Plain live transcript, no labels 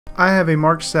I have a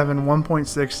Mark 7 1.6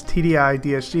 TDI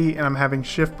DSG and I'm having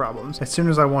shift problems. As soon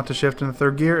as I want to shift into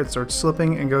third gear, it starts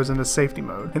slipping and goes into safety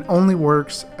mode. It only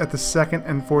works at the second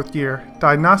and fourth gear.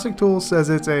 Diagnostic tool says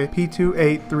it's a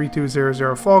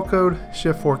P283200 fault code,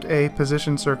 shift fork A,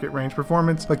 position circuit range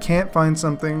performance, but can't find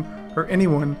something or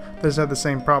anyone that's had the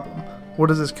same problem. What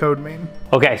does this code mean?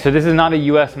 Okay, so this is not a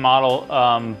US model,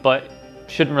 but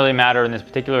shouldn't really matter in this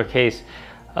particular case.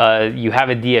 You have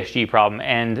a DSG problem,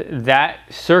 and that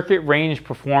circuit range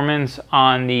performance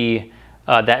on the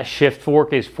that shift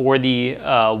fork is for the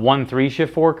 1.3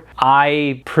 shift fork.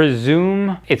 I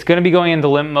presume it's going to be going into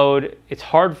limp mode. It's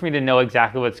hard for me to know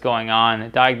exactly what's going on.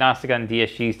 Diagnostic on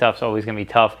DSG stuff is always going to be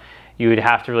tough. You would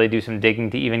have to really do some digging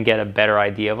to even get a better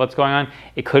idea of what's going on.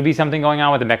 It could be something going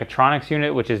on with the mechatronics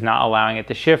unit, which is not allowing it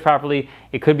to shift properly.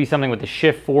 It could be something with the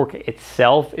shift fork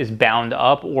itself is bound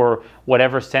up, or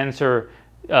whatever sensor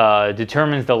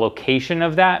determines the location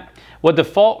of that. What the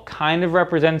fault kind of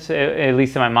represents, at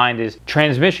least in my mind, is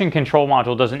transmission control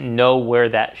module doesn't know where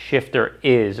that shifter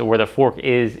is or where the fork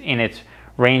is in its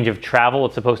range of travel.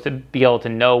 It's supposed to be able to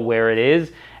know where it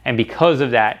is, and because of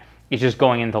that, it's just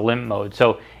going into limp mode.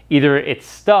 So either it's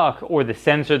stuck, or the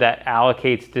sensor that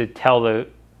allocates to tell the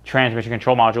transmission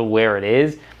control module where it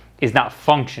is not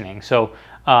functioning. So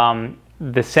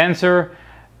the sensor,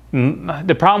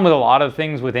 the problem with a lot of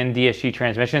things within DSG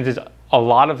transmissions is a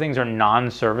lot of things are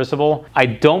non-serviceable. I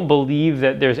don't believe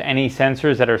that there's any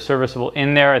sensors that are serviceable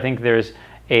in there. I think there's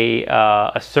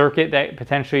a circuit that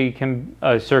potentially can,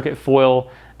 a circuit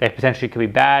foil that potentially could be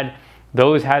bad.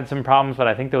 Those had some problems, but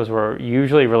I think those were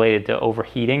usually related to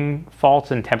overheating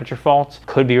faults and temperature faults.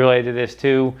 Could be related to this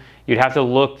too. You'd have to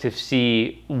look to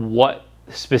see what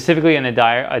specifically in a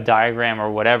diagram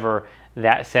or whatever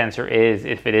that sensor is,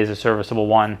 if it is a serviceable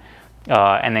one,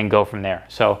 and then go from there.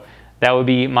 So that would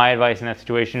be my advice in that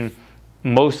situation.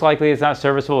 Most likely it's not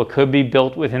serviceable. It could be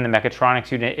built within the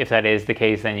mechatronics unit. If that is the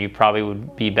case, then you probably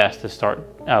would be best to start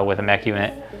with a mech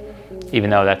unit, even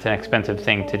though that's an expensive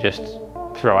thing to just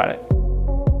throw at it.